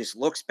 He just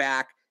looks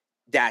back.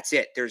 That's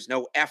it. There's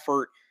no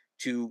effort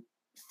to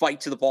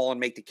fight to the ball and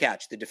make the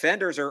catch. The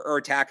defenders are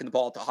attacking the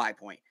ball at the high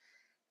point.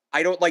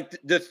 I don't like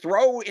the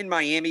throw in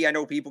Miami. I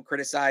know people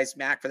criticize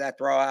Mac for that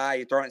throw.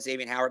 You're throwing at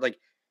Xavier Howard. Like,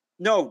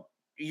 no,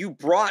 you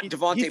brought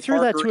Devontae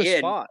Parker in.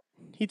 Spot.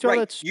 He threw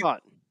that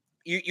spot.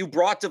 You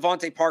brought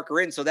Devontae Parker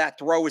in, so that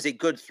throw is a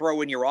good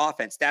throw in your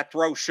offense. That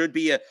throw should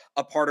be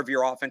a part of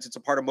your offense. It's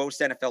a part of most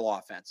NFL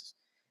offenses.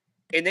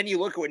 And then you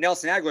look at what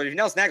Nelson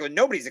Agholor,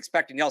 nobody's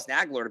expecting Nelson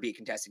Agholor to be a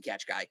contested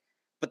catch guy.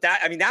 But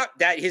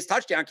that his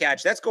touchdown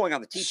catch, that's going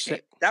on the teach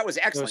tape. That was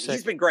excellent.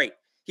 He's been great.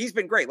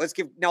 Let's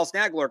give Nelson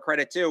Agholor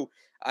credit too.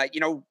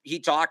 He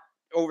talked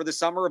over the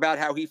summer about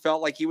how he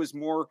felt like he was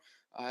more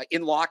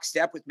in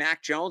lockstep with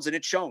Mac Jones, and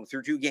it's shown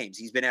through 2 games.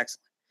 He's been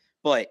excellent.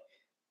 But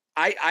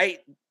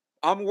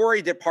I'm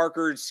worried that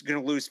Parker's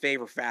going to lose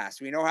favor fast.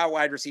 We know how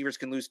wide receivers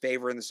can lose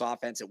favor in this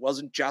offense. It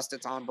wasn't just a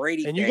Tom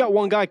Brady and thing. you got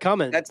one guy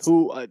coming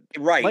who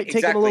might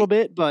take him a little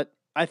bit, but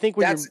I think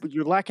when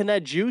you're lacking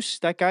that juice,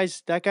 that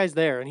guy's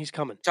there, and he's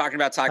coming. Talking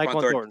about Tyquan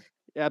Thornton.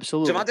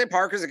 Absolutely. Devontae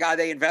Parker's a guy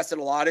they invested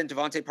a lot in.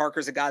 Devontae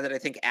Parker's a guy that I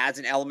think adds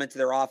an element to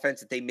their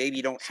offense that they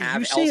maybe don't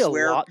have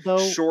elsewhere. A lot,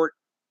 though,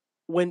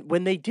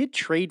 when they did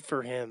trade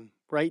for him,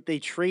 right? They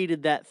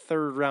traded that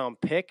 3rd-round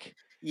pick.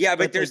 Yeah,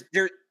 but there's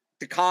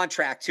the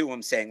contract too.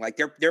 I'm saying, like,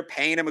 they're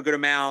paying him a good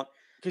amount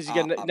because you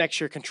get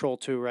next year control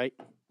too, right?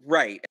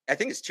 Right. I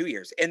think it's 2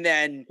 years, and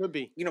then could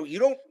be. You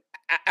don't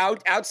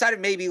outside of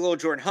maybe little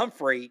Jordan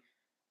Humphrey,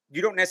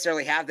 you don't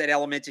necessarily have that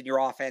element in your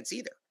offense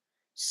either.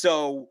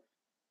 So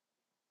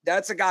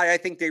that's a guy I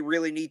think they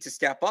really need to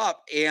step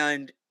up.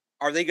 And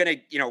are they going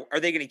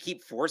to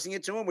keep forcing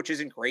it to him, which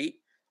isn't great,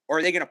 or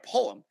are they going to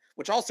pull him,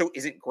 which also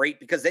isn't great,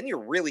 because then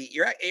you're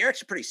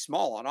actually pretty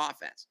small on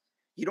offense.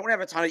 You don't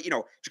have a ton of,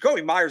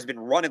 Jacoby Meyer's been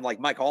running like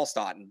Mike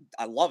Allstott, and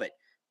I love it,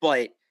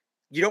 but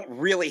you don't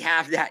really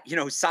have that,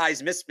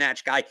 size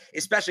mismatch guy,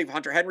 especially if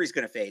Hunter Henry's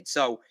going to fade.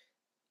 So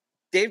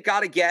they've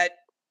got to get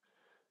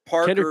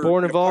Parker, Kendrick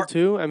Bourne involved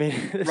too. I mean,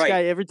 this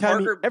guy every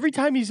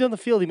time he's on the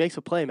field, he makes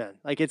a play, man.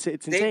 Like it's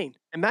insane.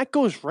 And Matt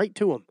goes right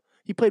to him.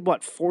 He played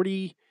 40?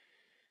 He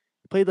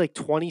played like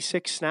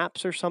 26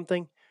 snaps or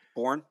something.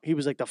 Bourne. He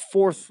was like the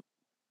fourth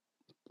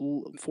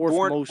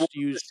most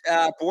used.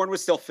 Bourne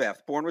was still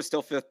 5th. Bourne was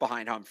still 5th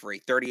behind Humphrey,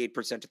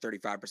 38% to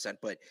 35%.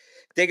 But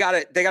they got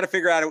to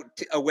figure out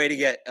a way to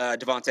get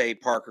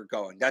Devontae Parker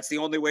going. That's the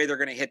only way they're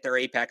going to hit their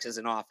apex as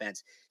an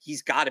offense.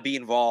 He's got to be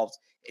involved,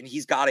 and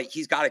he's got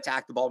to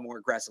attack the ball more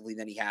aggressively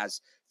than he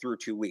has through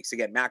 2 weeks.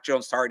 Again, Mac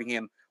Jones targeting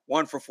him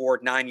 1 for 4,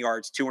 9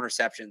 yards, 2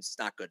 interceptions. It's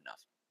not good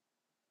enough.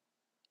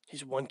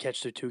 He's 1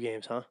 catch through 2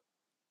 games, huh?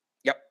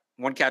 Yep,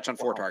 1 catch on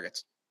 4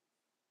 targets.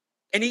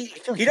 And he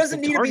doesn't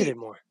need to be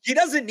more. He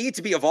doesn't need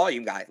to be a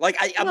volume guy. Like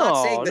I'm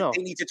not saying that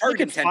they need to target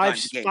him 10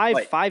 times a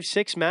game. 5,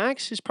 6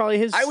 max is probably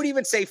his. I would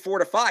even say 4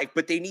 to 5,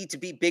 but they need to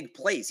be big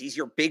plays. He's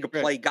your big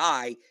play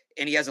guy,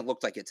 and he hasn't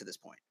looked like it to this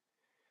point.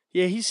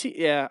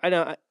 Yeah, I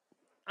know.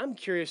 I'm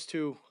curious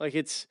too. Like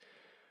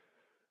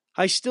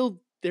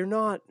they're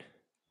not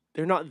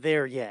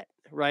there yet,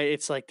 right?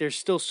 It's like there's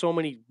still so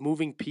many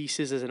moving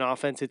pieces as an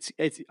offense.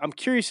 I'm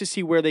curious to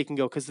see where they can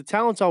go because the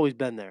talent's always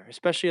been there,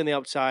 especially on the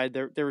outside.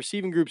 Their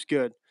receiving group's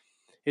good.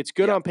 It's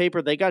good on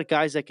paper. They got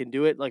guys that can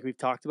do it, like we've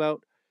talked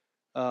about.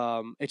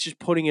 It's just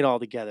putting it all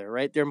together,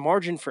 right? Their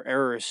margin for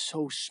error is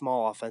so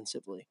small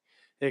offensively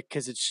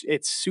because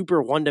it's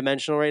super one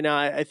dimensional right now.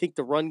 I think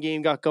the run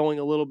game got going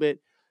a little bit.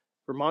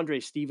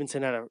 Ramondre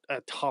Stevenson had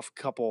a tough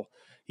couple,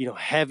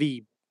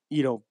 heavy,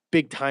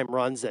 big time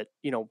runs that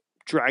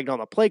dragged on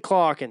the play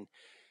clock and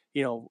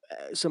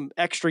some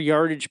extra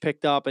yardage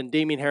picked up. And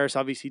Damian Harris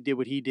obviously did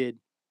what he did.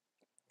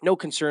 No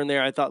concern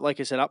there. I thought, like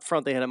I said, up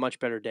front they had a much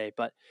better day,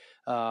 but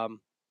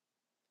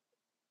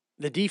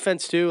the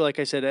defense too, like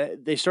I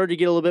said, they started to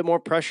get a little bit more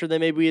pressure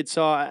than maybe we had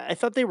saw. I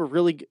thought they were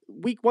really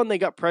week one. They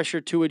got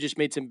pressure. Tua just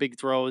made some big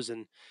throws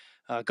and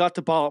got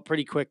the ball up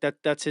pretty quick.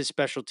 That's his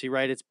specialty,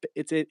 right?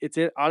 It's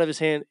out of his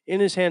hand, in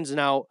his hands and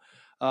out.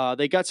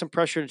 They got some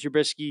pressure to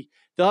Trubisky.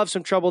 They'll have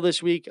some trouble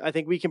this week. I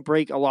think we can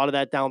break a lot of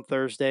that down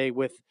Thursday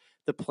with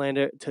the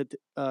plan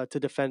to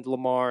defend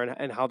Lamar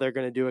and how they're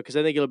going to do it because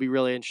I think it'll be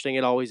really interesting.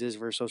 It always is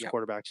versus those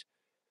quarterbacks.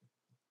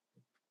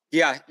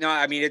 Yeah, no,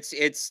 I mean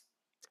it's.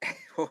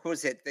 What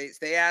was it?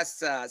 They asked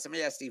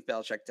somebody asked Steve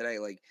Belichick today,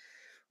 like,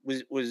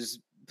 was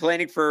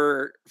planning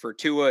for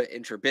Tua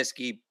and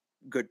Trubisky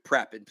good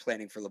prep and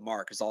planning for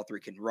Lamar because all three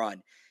can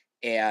run,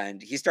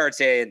 and he started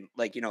saying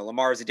like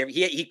Lamar's a different.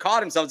 He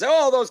caught himself and said,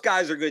 "Oh, those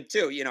guys are good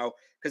too,"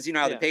 because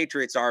how the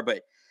Patriots are.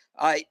 But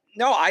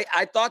no,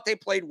 I thought they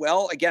played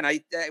well. Again,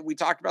 we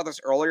talked about this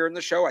earlier in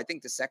the show. I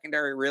think the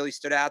secondary really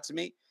stood out to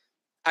me.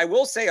 I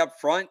will say up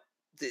front,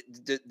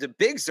 the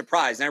big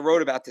surprise, and I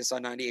wrote about this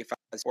on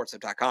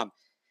 98.5sportshub.com.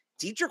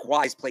 Deatrich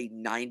Wise played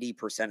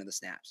 90% of the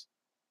snaps.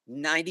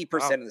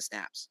 90% of the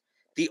snaps.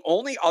 The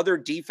only other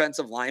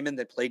defensive linemen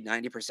that played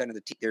 90% of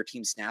their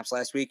team snaps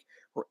last week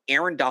were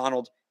Aaron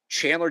Donald,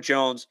 Chandler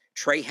Jones,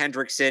 Trey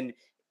Hendrickson,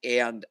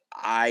 and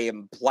I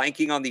am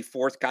blanking on the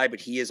fourth guy,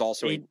 but he is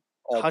also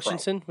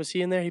Hutchinson. Was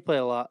he in there? He played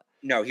a lot.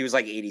 No, he was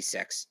like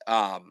 86.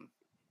 I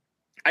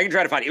can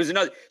try to find it. It was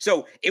another.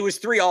 So it was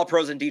 3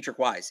 All-Pros and Deatrich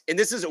Wise. And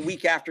this is a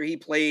week after he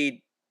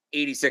played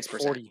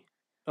 86%. 40.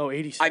 Oh,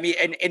 86. I mean,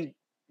 and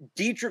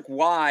Deatrich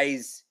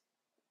Wise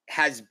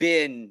has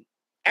been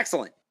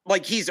excellent.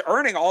 Like he's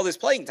earning all this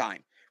playing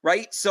time,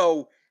 right?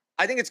 So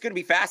I think it's going to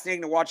be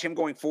fascinating to watch him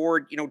going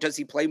forward. Does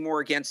he play more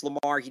against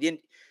Lamar? He didn't.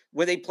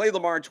 When they played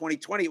Lamar in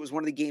 2020, it was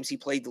one of the games he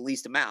played the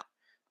least amount.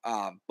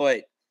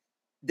 But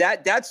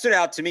that stood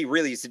out to me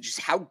really is just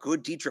how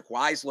good Deatrich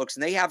Wise looks,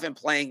 and they have him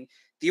playing.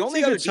 The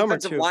only other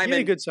defensive lineman, he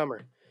had a good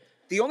summer.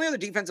 The only other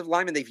defensive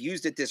lineman they've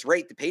used at this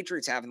rate, the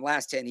Patriots have in the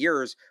last 10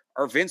 years,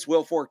 are Vince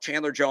Wilfork,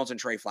 Chandler Jones, and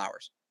Trey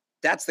Flowers.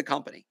 That's the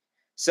company.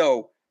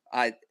 So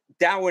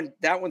that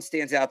one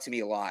stands out to me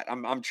a lot.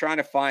 I'm trying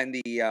to find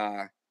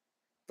the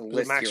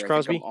list Max here.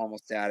 Crosby? I think I'm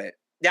almost at it.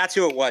 That's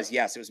who it was.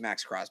 Yes, it was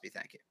Max Crosby.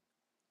 Thank you.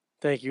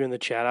 Thank you in the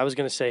chat. I was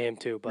going to say him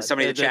too, but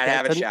somebody in the chat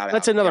have a shout out.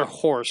 That's another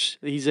horse.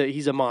 He's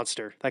a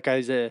monster. That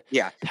guy's a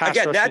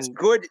Again, that's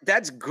good.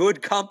 That's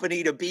good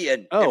company to be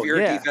in if you're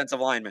a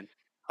defensive lineman.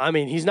 I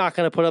mean, he's not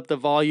going to put up the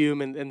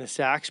volume and the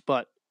sacks,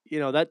 but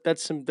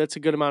that's a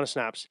good amount of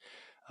snaps.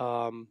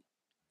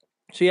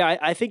 So, yeah,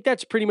 I think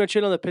that's pretty much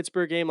it on the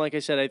Pittsburgh game. Like I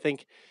said, I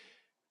think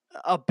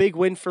a big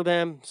win for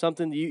them,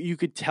 something you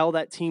could tell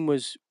that team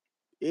was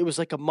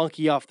like a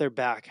monkey off their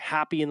back,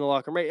 happy in the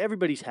locker room. Right?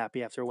 Everybody's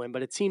happy after a win,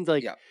 but it seemed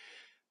like,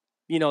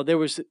 there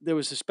was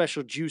a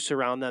special juice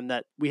around them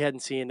that we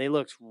hadn't seen. They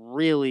looked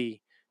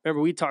really,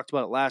 remember we talked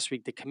about it last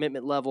week, the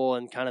commitment level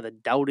and kind of the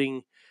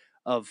doubting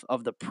of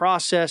the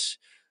process.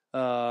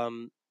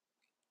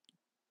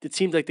 It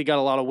seemed like they got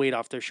a lot of weight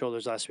off their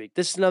shoulders last week.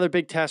 This is another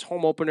big test,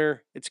 home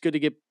opener. It's good to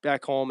get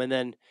back home, and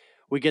then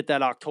we get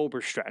that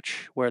October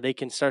stretch where they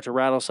can start to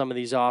rattle some of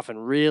these off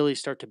and really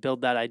start to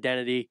build that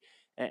identity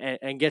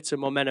and get some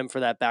momentum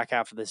for that back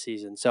half of the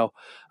season. So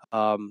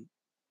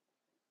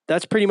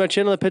that's pretty much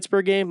it on the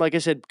Pittsburgh game. Like I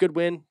said, good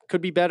win.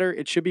 Could be better.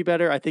 It should be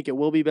better. I think it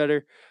will be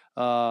better.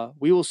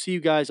 We will see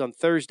you guys on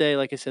Thursday.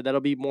 Like I said, that'll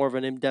be more of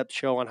an in-depth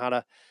show on how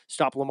to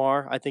stop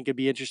Lamar. I think it'd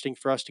be interesting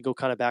for us to go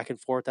kind of back and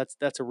forth.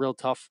 That's a real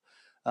tough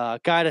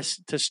guy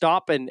to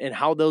stop and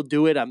how they'll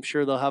do it. I'm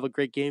sure they'll have a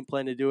great game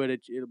plan to do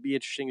it. It'll be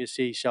interesting to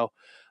see. So,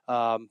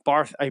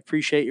 Barth, I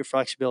appreciate your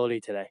flexibility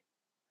today.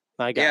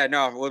 My guy. Yeah,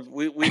 no,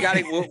 we got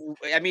to.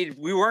 I mean,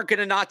 we weren't going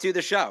to not do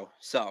the show.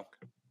 So,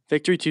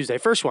 Victory Tuesday,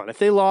 first one. If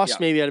they lost,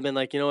 maybe I'd have been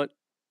like, you know what,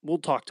 we'll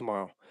talk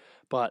tomorrow.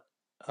 But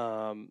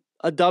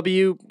a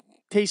W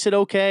tasted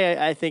okay.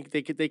 I think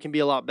they can be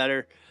a lot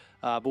better,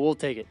 but we'll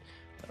take it.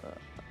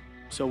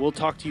 So we'll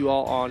talk to you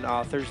all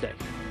on Thursday.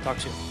 Talk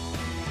soon.